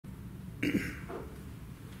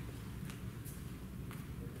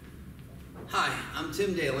I'm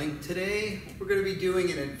Tim Daling. Today we're going to be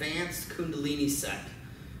doing an advanced Kundalini set.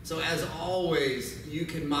 So as always, you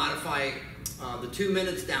can modify the 2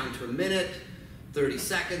 minutes down to a minute, 30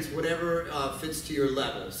 seconds, whatever fits to your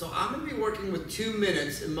level. So I'm going to be working with 2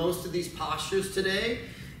 minutes in most of these postures today,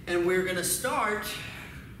 and we're going to start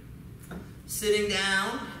sitting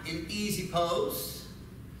down in easy pose.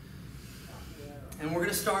 And we're going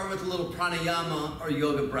to start with a little pranayama or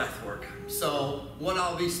yoga breath work. So what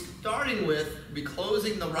I'll be starting with, be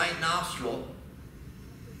closing the right nostril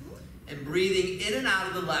and breathing in and out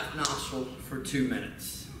of the left nostril for 2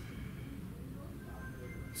 minutes.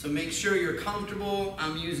 So make sure you're comfortable.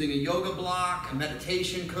 I'm using a yoga block, a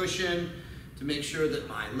meditation cushion to make sure that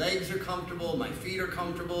my legs are comfortable, my feet are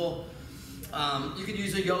comfortable. You could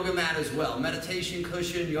use a yoga mat as well. Meditation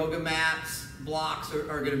cushion, yoga mats, blocks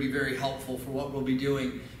are going to be very helpful for what we'll be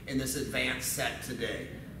doing in this advanced set today.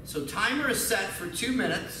 So timer is set for 2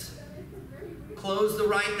 minutes. Close the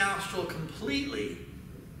right nostril completely.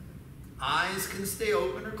 Eyes can stay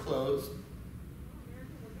open or closed.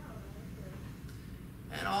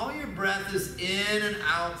 And all your breath is in and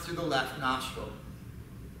out through the left nostril.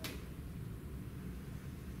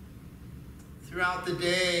 Throughout the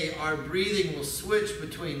day, our breathing will switch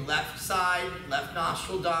between left side, left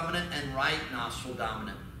nostril dominant, and right nostril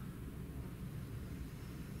dominant.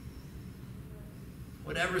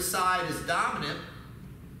 Whatever side is dominant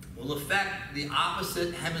will affect the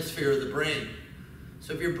opposite hemisphere of the brain.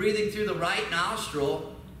 So if you're breathing through the right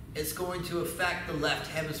nostril, it's going to affect the left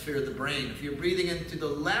hemisphere of the brain. If you're breathing into the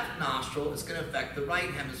left nostril, it's going to affect the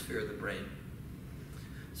right hemisphere of the brain.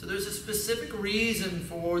 So there's a specific reason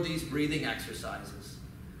for these breathing exercises.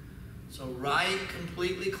 So right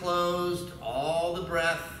completely closed, all the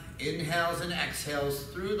breath, inhales and exhales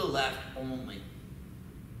through the left only.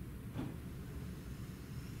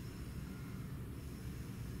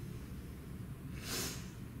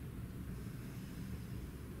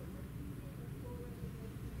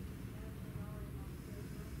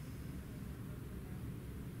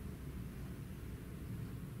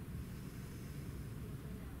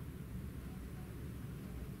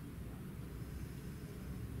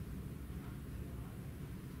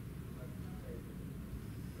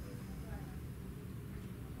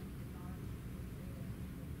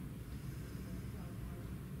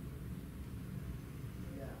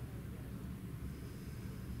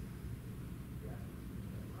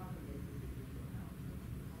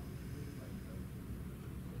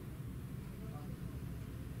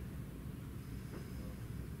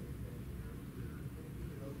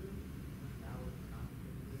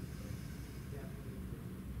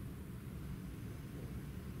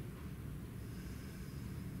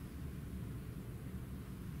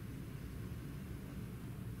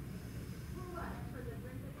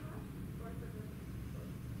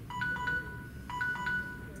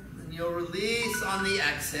 You'll release on the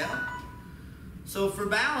exhale. So for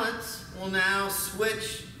balance, we'll now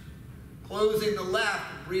switch, closing the left,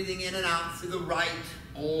 breathing in and out through the right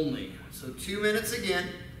only. So 2 minutes again.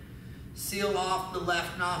 Seal off the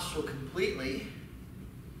left nostril completely.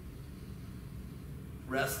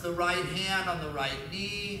 Rest the right hand on the right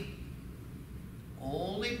knee.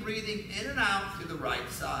 Only breathing in and out through the right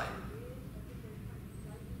side.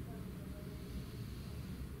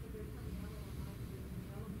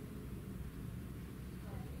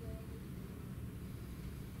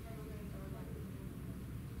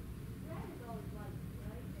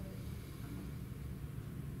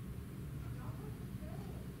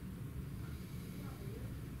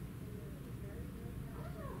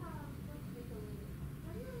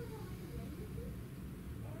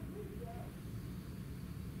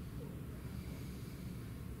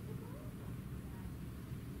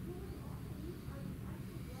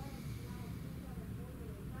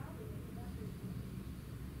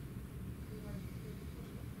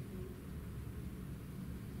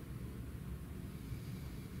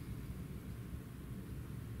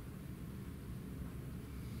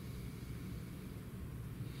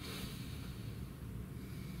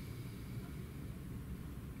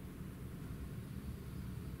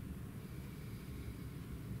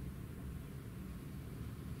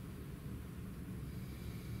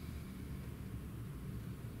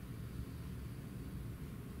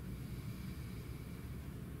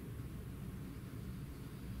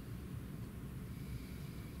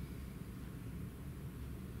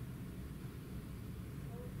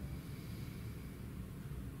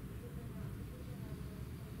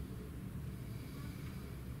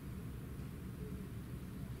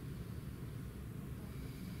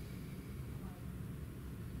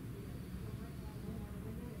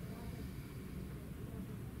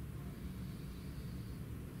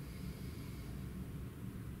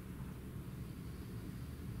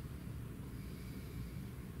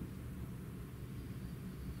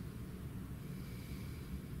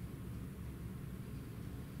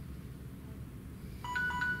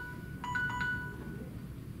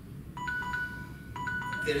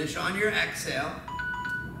 Finish on your exhale.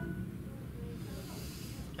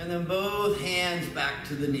 And then both hands back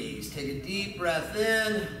to the knees. Take a deep breath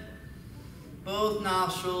in, both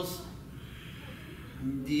nostrils.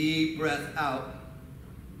 Deep breath out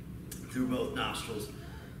through both nostrils.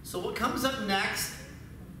 So what comes up next,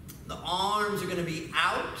 the arms are going to be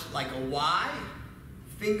out like a Y.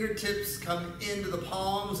 Fingertips come into the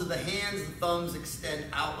palms of the hands. The thumbs extend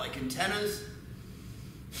out like antennas.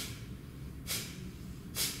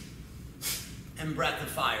 And breath of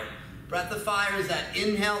fire. Breath of fire is that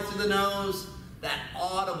inhale through the nose, that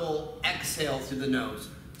audible exhale through the nose.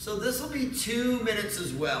 So this will be 2 minutes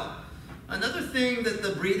as well. Another thing that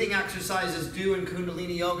the breathing exercises do in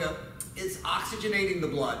Kundalini Yoga is oxygenating the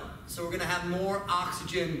blood. So we're going to have more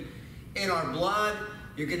oxygen in our blood.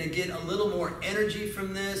 You're going to get a little more energy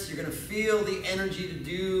from this. You're going to feel the energy to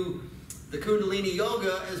do the Kundalini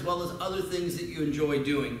Yoga as well as other things that you enjoy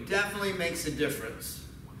doing. Definitely makes a difference.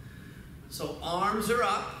 So arms are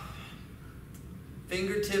up.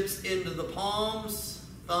 Fingertips into the palms.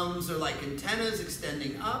 Thumbs are like antennas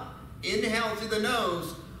extending up. Inhale through the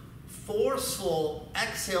nose. Forceful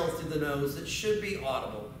exhale through the nose that should be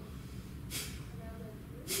audible.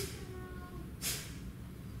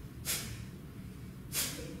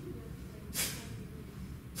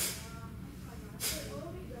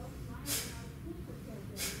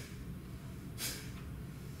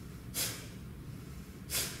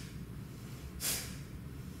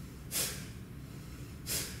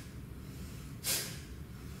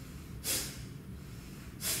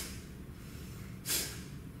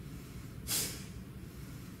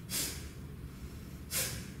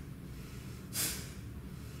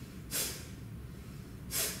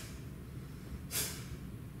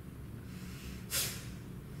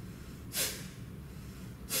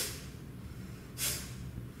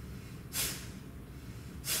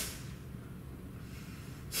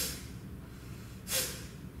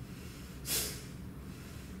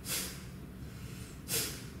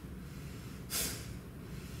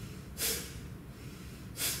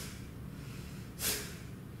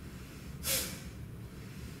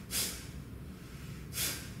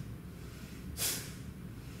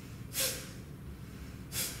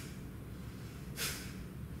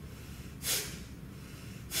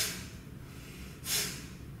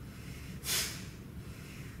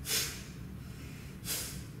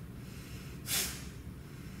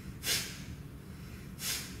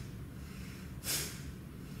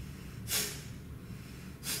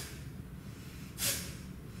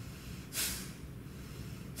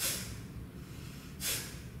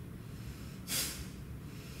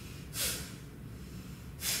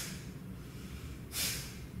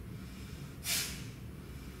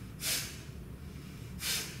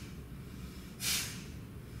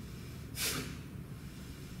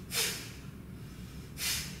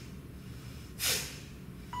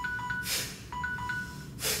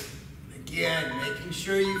 Again, making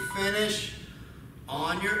sure you finish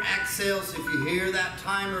on your exhale. So if you hear that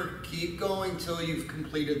timer, keep going till you've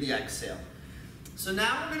completed the exhale. So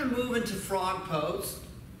now we're going to move into frog pose.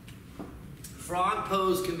 Frog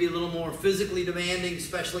pose can be a little more physically demanding,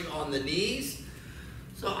 especially on the knees.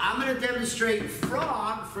 So I'm going to demonstrate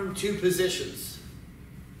frog from 2 positions.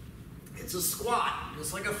 It's a squat,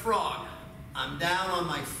 just like a frog. I'm down on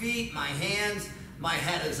my feet, my hands, my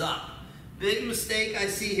head is up. Big mistake I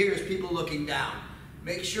see here is people looking down.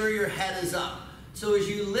 Make sure your head is up. So as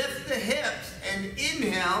you lift the hips and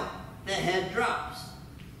inhale, the head drops.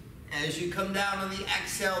 As you come down on the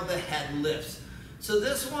exhale, the head lifts. So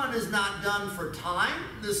this one is not done for time.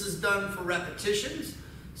 This is done for repetitions.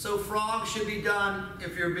 So frog should be done,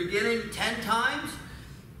 if you're beginning, 10 times.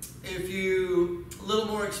 If you a little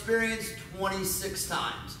more experienced, 26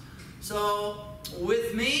 times. So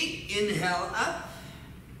with me, inhale up.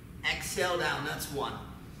 Exhale down, that's 1.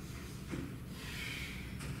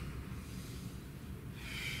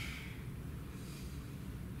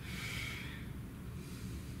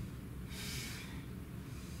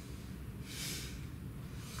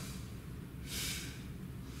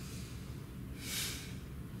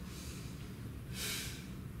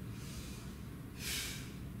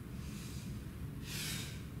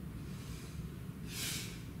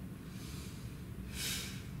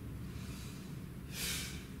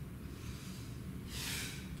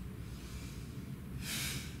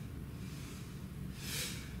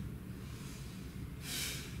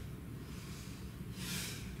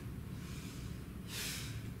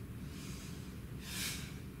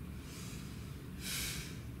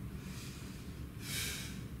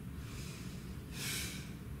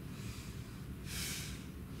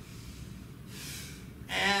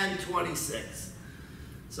 And 26.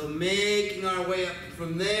 So making our way up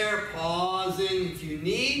from there, pausing if you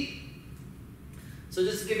need. So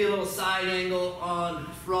just to give you a little side angle on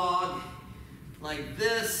frog, like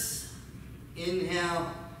this.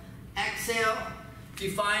 Inhale, exhale. If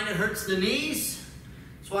you find it hurts the knees,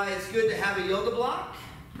 that's why it's good to have a yoga block.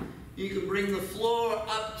 You can bring the floor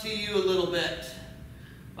up to you a little bit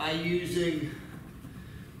by using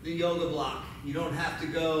the yoga block. You don't have to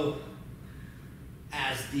go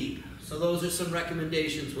as deep. So those are some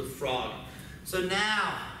recommendations with frog. So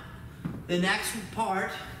now, the next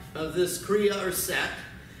part of this kriya or set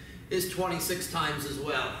is 26 times as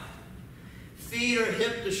well. Feet are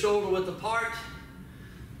hip to shoulder width apart.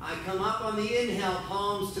 I come up on the inhale,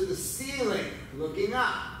 palms to the ceiling, looking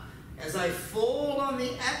up. As I fold on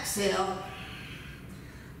the exhale,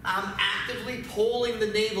 I'm actively pulling the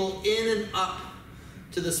navel in and up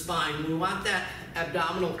to the spine. We want that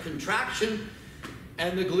abdominal contraction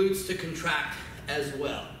and the glutes to contract as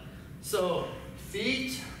well. So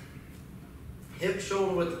feet, hip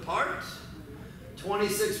shoulder width apart,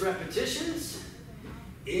 26 repetitions.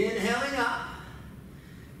 Inhaling up,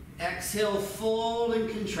 exhale, fold and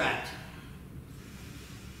contract.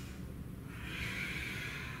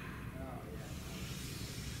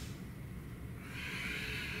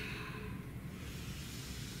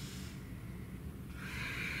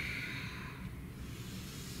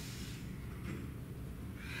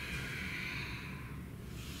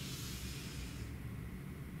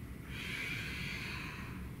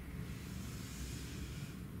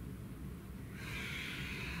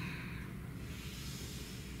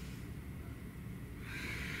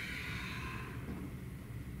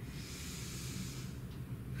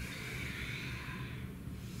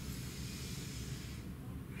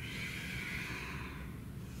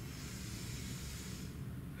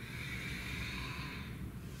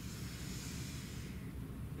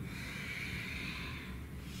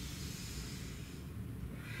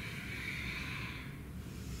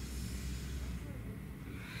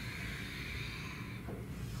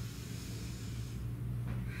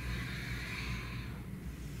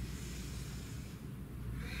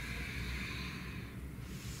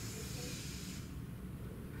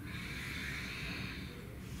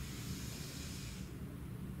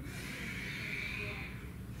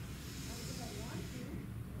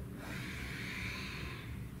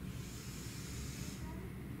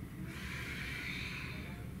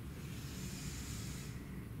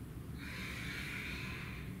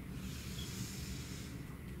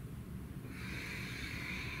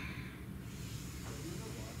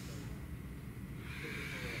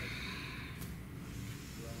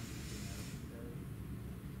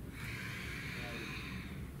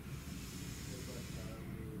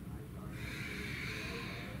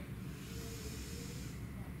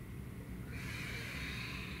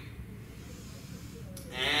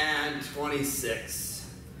 And 26.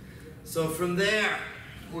 So from there,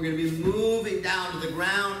 we're going to be moving down to the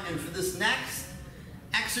ground, and for this next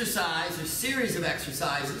exercise or series of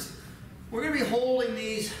exercises, we're going to be holding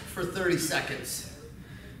these for 30 seconds,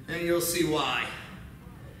 and you'll see why.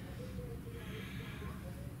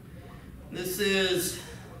 This is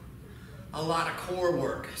a lot of core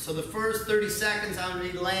work. So the first 30 seconds, I'm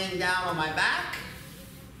going to be laying down on my back.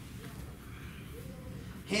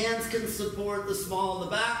 Hands can support the small of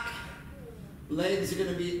the back. Legs are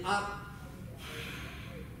going to be up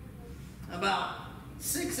about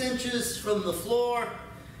 6 inches from the floor,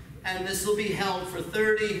 and this will be held for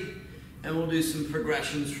 30, and we'll do some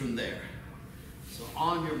progressions from there. So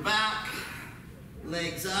on your back,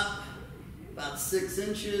 legs up, about 6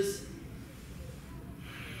 inches.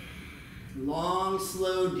 Long,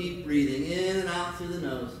 slow, deep breathing in and out through the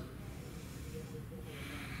nose.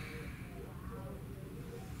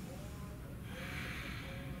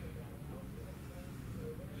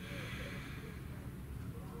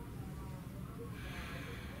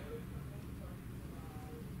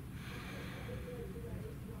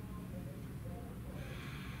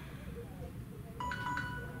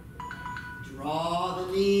 Draw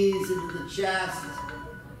the knees into the chest.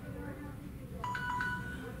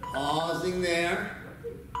 Pausing there.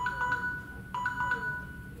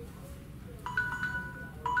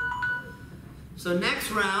 So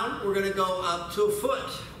next round, we're going to go up to a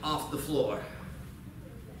foot off the floor.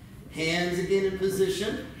 Hands again in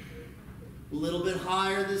position. A little bit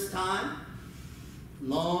higher this time.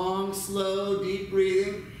 Long, slow, deep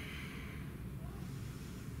breathing.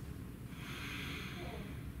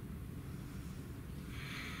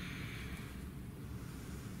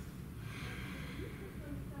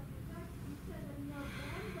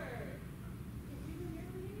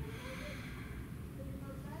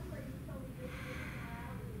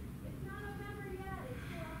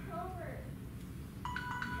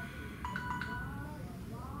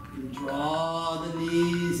 And draw the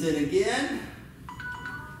knees in again.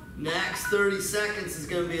 Next 30 seconds is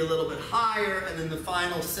going to be a little bit higher, and then the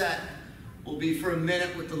final set will be for a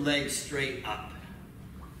minute with the legs straight up.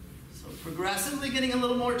 So progressively getting a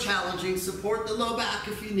little more challenging. Support the low back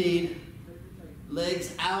if you need.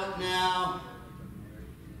 Legs out now.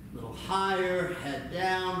 A little higher, head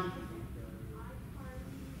down.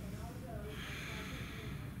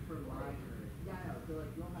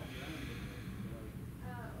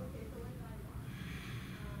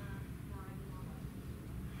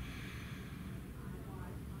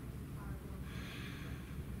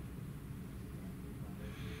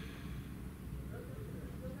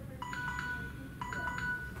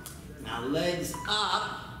 Now legs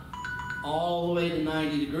up all the way to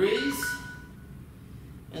 90 degrees.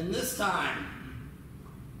 And this time,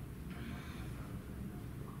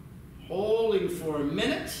 holding for a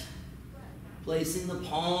minute, placing the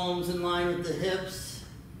palms in line with the hips.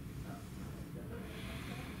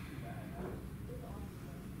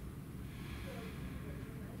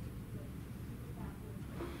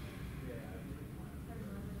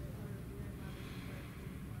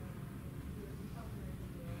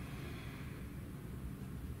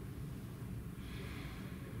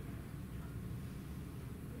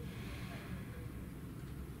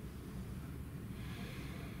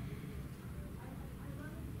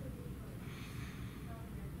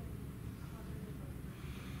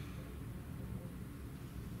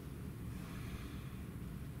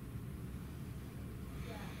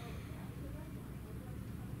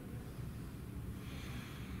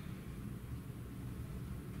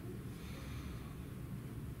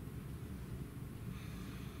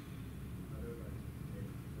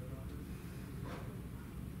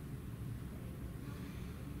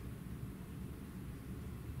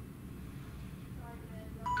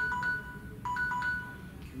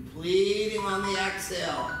 Completing on the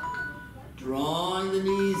exhale, drawing the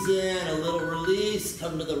knees in, a little release,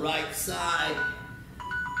 come to the right side,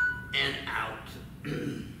 and out.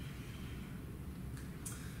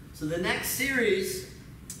 So the next series,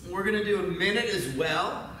 we're going to do a minute as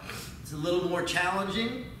well. It's a little more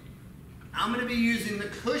challenging. I'm going to be using the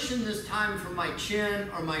cushion this time for my chin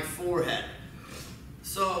or my forehead.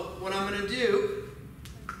 So what I'm going to do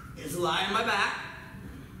is lie on my back.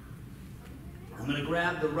 I'm going to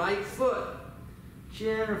grab the right foot,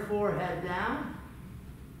 chin or forehead down.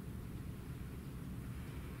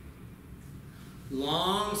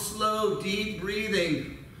 Long, slow, deep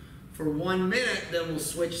breathing for 1 minute, then we'll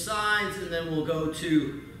switch sides, and then we'll go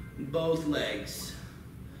to both legs.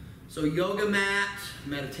 So yoga mat,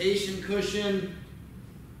 meditation cushion.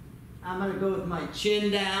 I'm going to go with my chin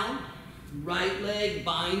down, right leg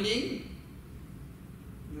binding,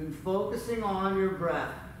 and then focusing on your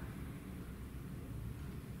breath.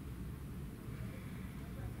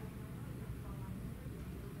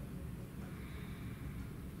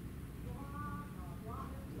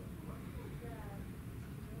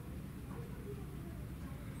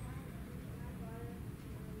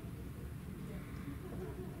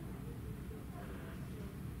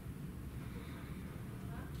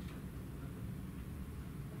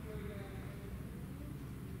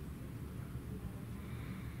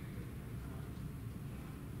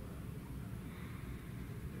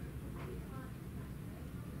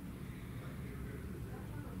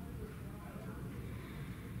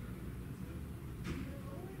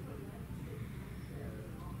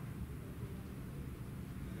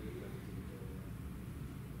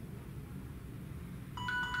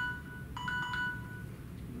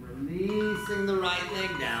 Releasing the right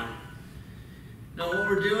leg down. Now what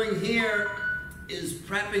we're doing here is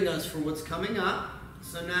prepping us for what's coming up.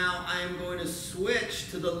 So now I am going to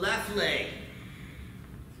switch to the left leg.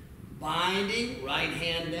 Binding, right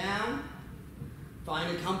hand down.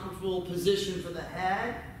 Find a comfortable position for the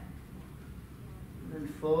head. And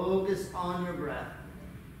then focus on your breath.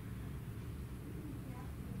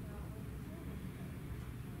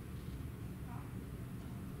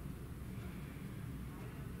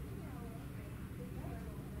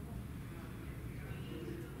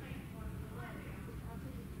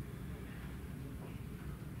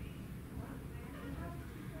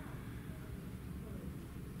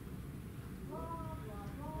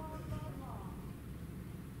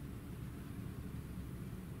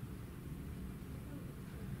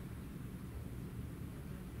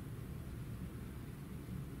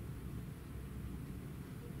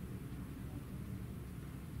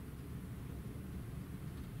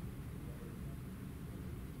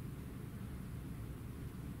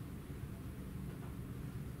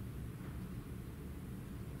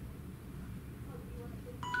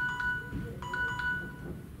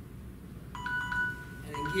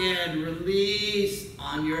 again, release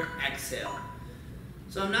on your exhale.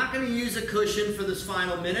 So I'm not going to use a cushion for this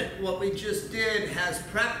final minute. What we just did has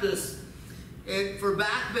prepped us. For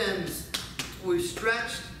back bends, we've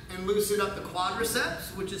stretched and loosened up the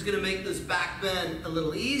quadriceps, which is going to make this back bend a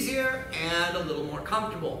little easier and a little more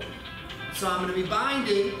comfortable. So I'm going to be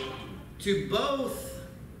binding to both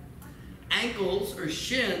ankles or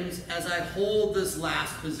shins as I hold this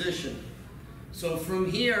last position. So from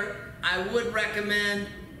here, I would recommend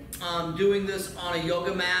doing this on a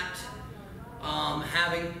yoga mat,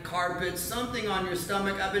 having carpets, something on your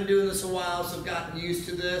stomach. I've been doing this a while, so I've gotten used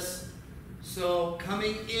to this. So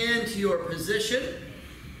coming into your position,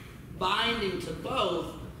 binding to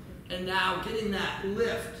both, and now getting that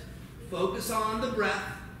lift. Focus on the breath,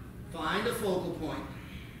 find a focal point.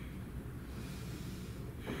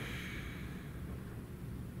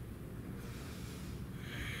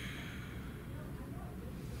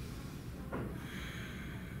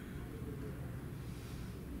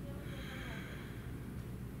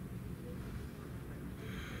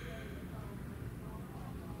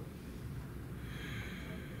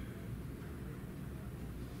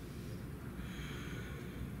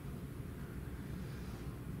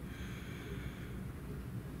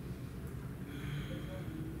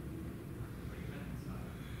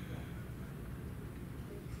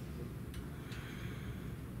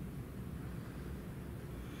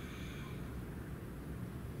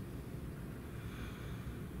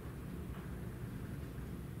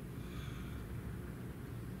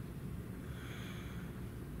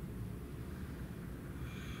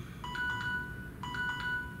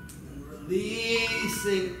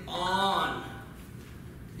 Releasing on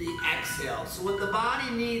the exhale. So what the body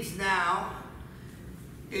needs now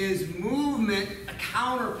is movement, a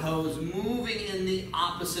counter pose, moving in the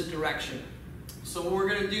opposite direction. So we're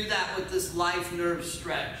going to do that with this life nerve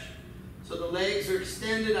stretch. So the legs are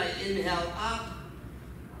extended. I inhale up,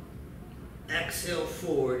 exhale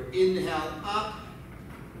forward, inhale up,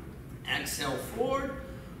 exhale forward.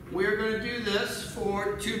 We're going to do this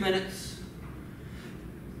for 2 minutes.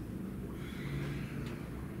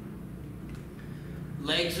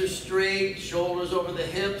 Legs are straight, shoulders over the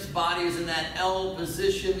hips, body is in that L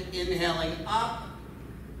position, inhaling up,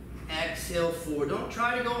 exhale forward. Don't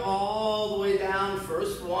try to go all the way down.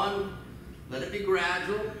 First one, let it be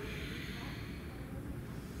gradual.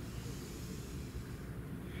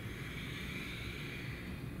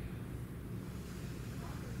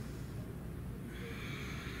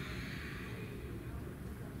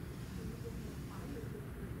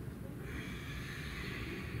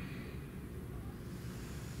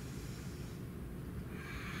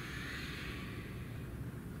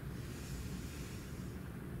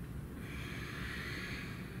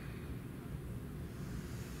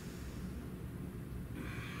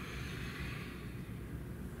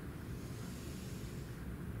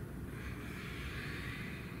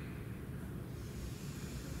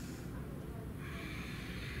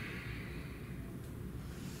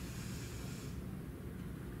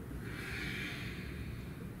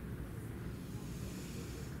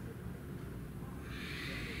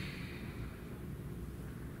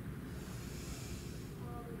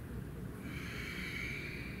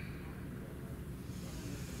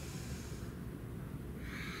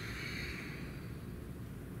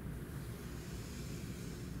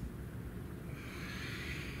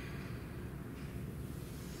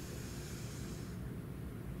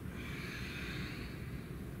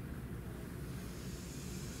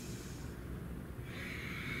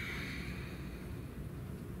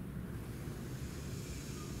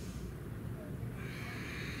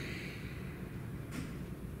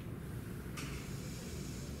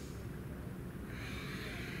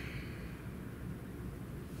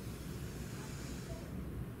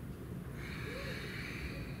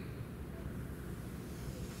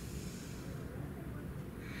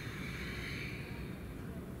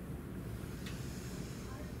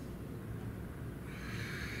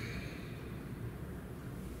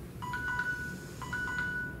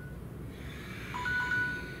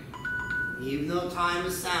 Even though time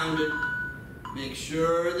is sounded, make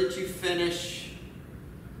sure that you finish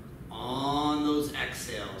on those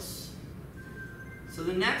exhales. So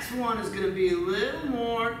the next one is going to be a little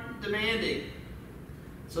more demanding.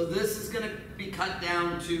 So this is going to be cut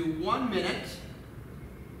down to 1 minute.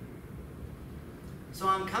 So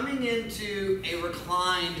I'm coming into a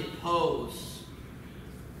reclined pose.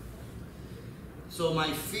 So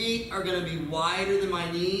my feet are going to be wider than my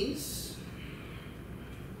knees.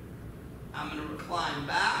 I'm going to recline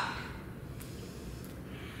back,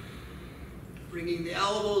 bringing the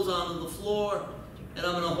elbows onto the floor, and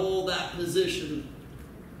I'm going to hold that position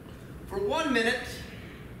for 1 minute.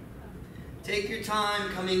 Take your time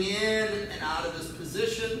coming in and out of this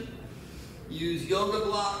position. Use yoga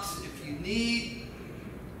blocks if you need.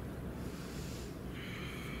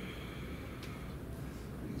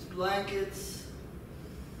 Use blankets.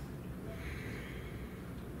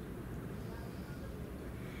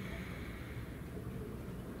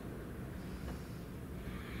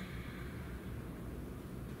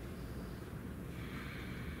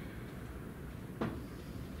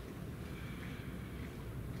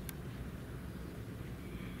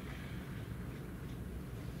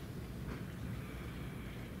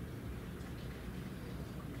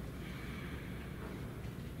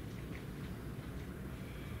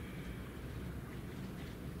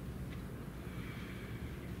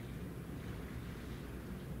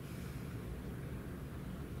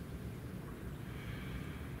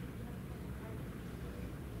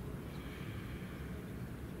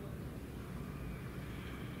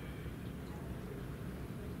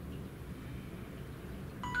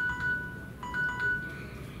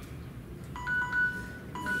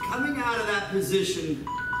 Coming out of that position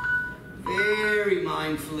very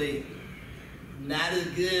mindfully. And that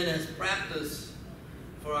again is practice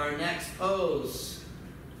for our next pose,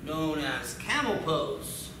 known as camel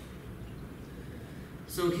pose.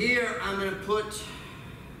 So here I'm going to put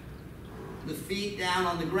the feet down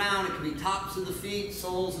on the ground. It can be tops of the feet,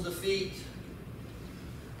 soles of the feet.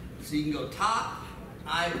 So you can go top.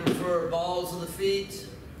 I prefer balls of the feet.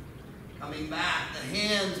 Coming back, the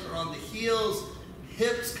hands are on the heels.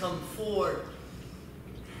 Hips come forward,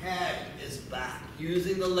 head is back,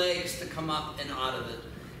 using the legs to come up and out of it.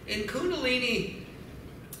 In Kundalini,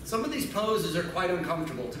 some of these poses are quite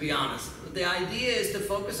uncomfortable, to be honest. But the idea is to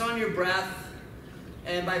focus on your breath,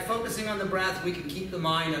 and by focusing on the breath, we can keep the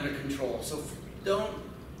mind under control. So don't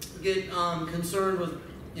get concerned with,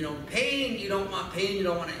 pain. You don't want pain, you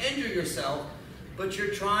don't want to injure yourself, but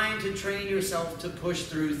you're trying to train yourself to push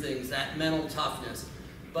through things, that mental toughness.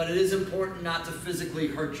 But it is important not to physically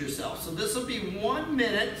hurt yourself. So this will be 1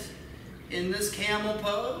 minute in this camel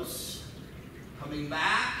pose. Coming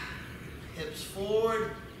back, hips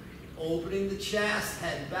forward, opening the chest,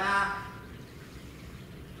 head back.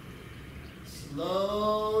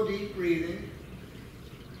 Slow, deep breathing.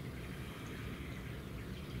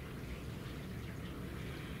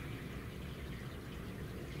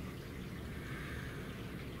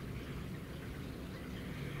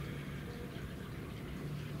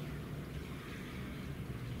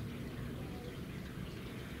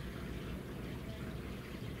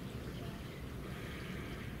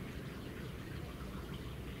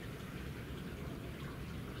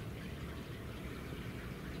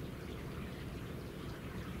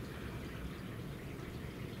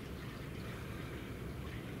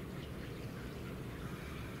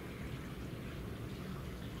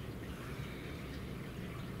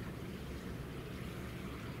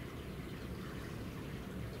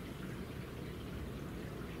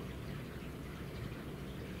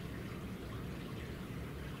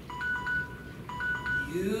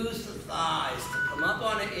 Use the thighs to come up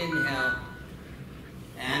on an inhale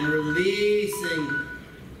and releasing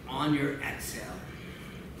on your exhale.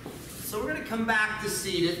 So we're going to come back to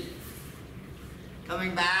seated.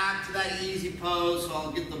 Coming back to that easy pose, so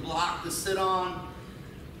I'll get the block to sit on,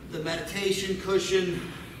 the meditation cushion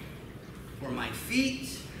for my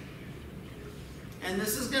feet. And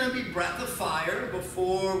this is going to be breath of fire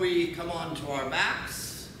before we come onto our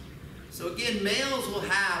backs. So again, males will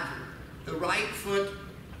have the right foot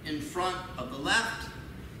in front of the left.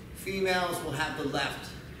 Females will have the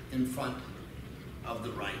left in front of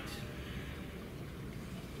the right.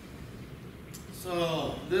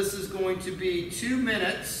 So this is going to be 2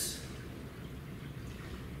 minutes.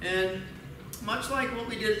 And much like what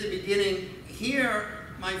we did at the beginning, here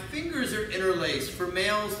my fingers are interlaced. For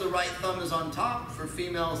males, the right thumb is on top. For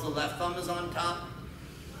females, the left thumb is on top.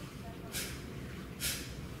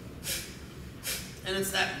 And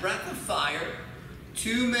it's that breath of fire.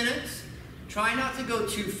 2 minutes. Try not to go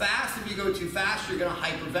too fast. If you go too fast, you're going to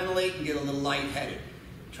hyperventilate and get a little lightheaded.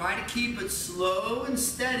 Try to keep it slow and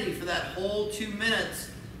steady for that whole 2 minutes,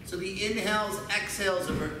 so the inhales, exhales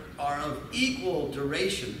are of equal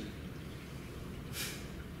duration.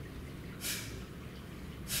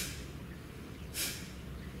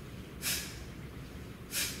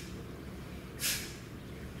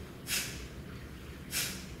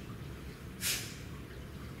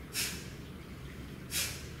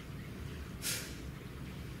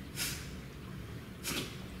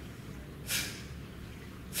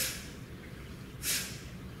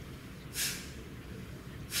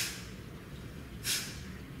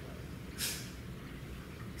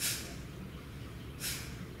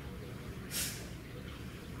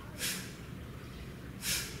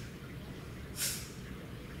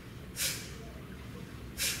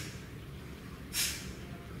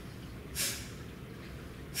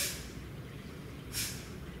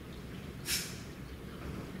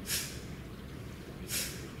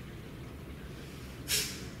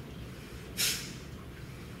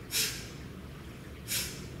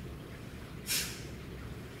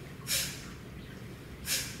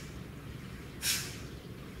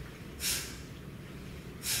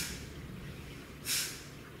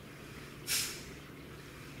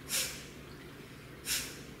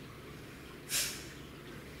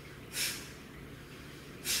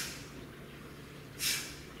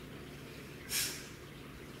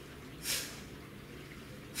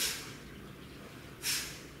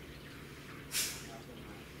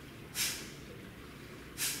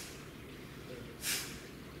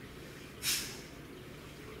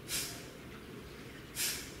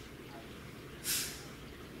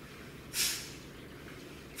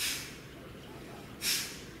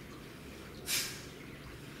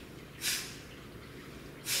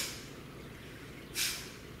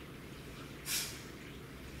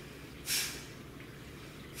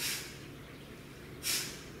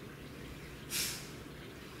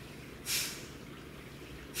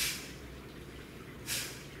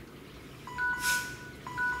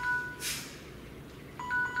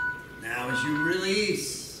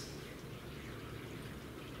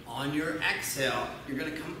 exhale, you're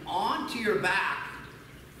going to come onto your back,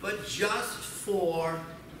 but just for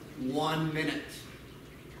 1 minute.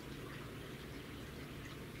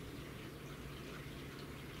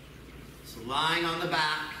 So lying on the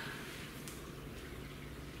back,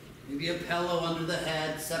 maybe a pillow under the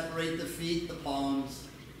head, separate the feet, the palms.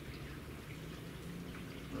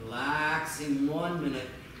 Relaxing 1 minute.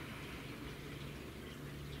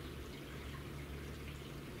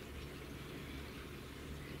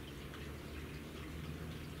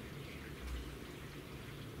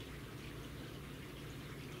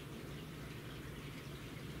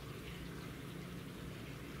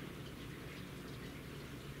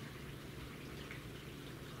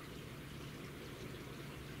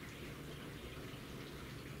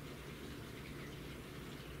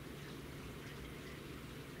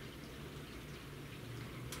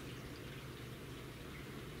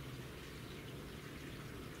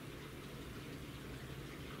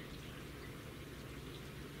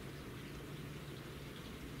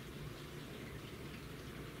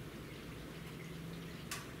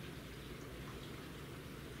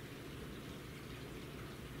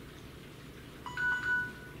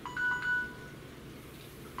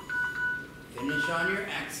 Finish on your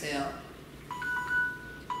exhale.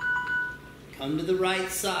 Come to the right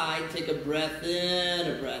side. Take a breath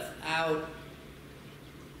in, a breath out.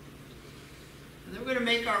 And then we're going to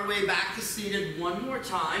make our way back to seated one more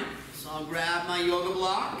time. So I'll grab my yoga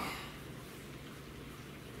block,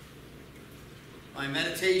 my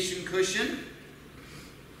meditation cushion.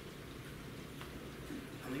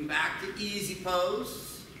 Coming back to easy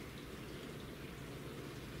pose.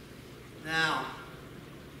 Now,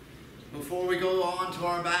 before we go on to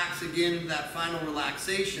our backs again into that final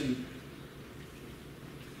relaxation,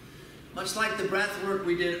 much like the breath work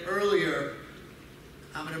we did earlier,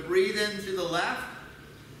 I'm going to breathe in through the left,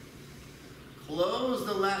 close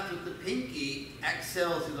the left with the pinky,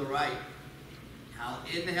 exhale through the right. I'll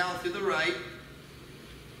inhale through the right,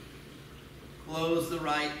 close the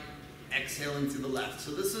right, exhaling through the left.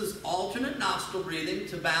 So this is alternate nostril breathing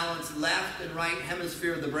to balance left and right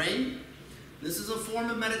hemisphere of the brain. This is a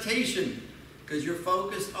form of meditation because you're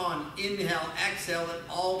focused on inhale, exhale, and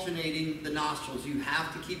alternating the nostrils. You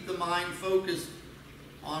have to keep the mind focused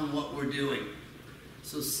on what we're doing.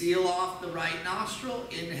 So seal off the right nostril,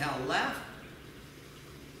 inhale left,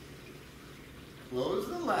 close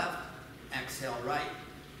the left, exhale right.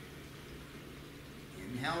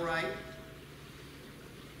 Inhale right,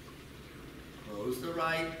 close the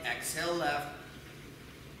right, exhale left,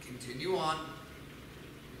 continue on.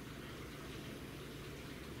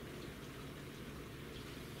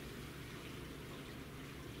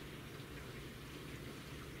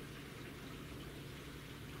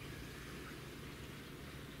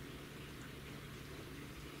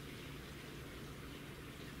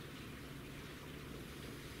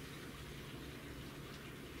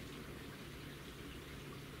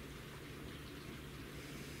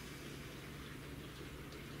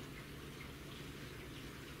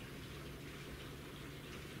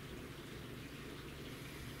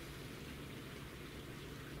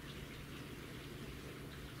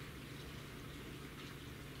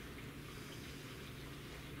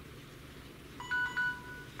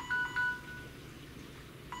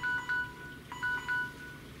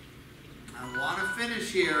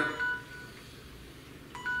 Finish here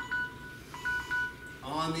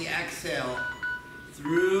on the exhale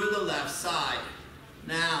through the left side.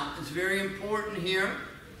 Now, it's very important here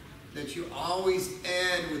that you always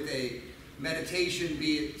end with a meditation,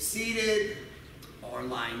 be it seated or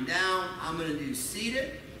lying down. I'm going to do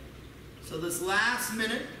seated. So this last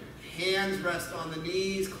minute, hands rest on the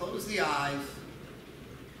knees, close the eyes.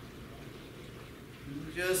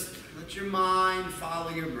 Just let your mind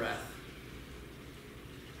follow your breath.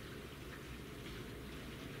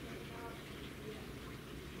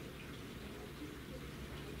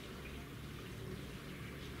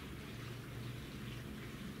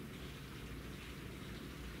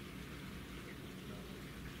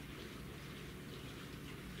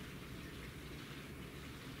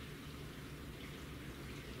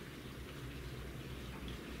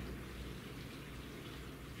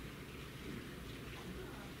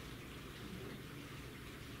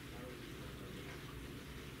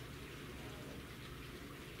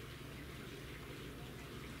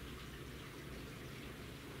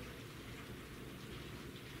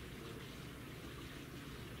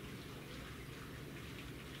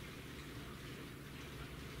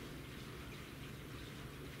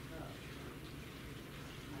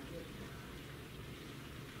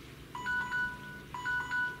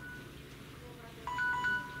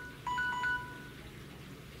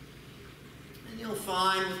 You'll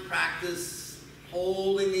find with practice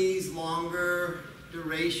holding these longer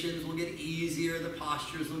durations will get easier, the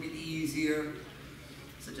postures will get easier.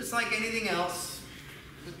 So just like anything else,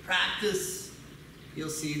 with practice, you'll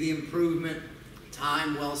see the improvement.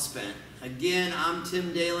 Time well spent. Again, I'm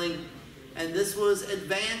Tim Daling, and this was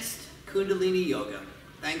Advanced Kundalini Yoga.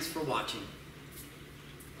 Thanks for watching.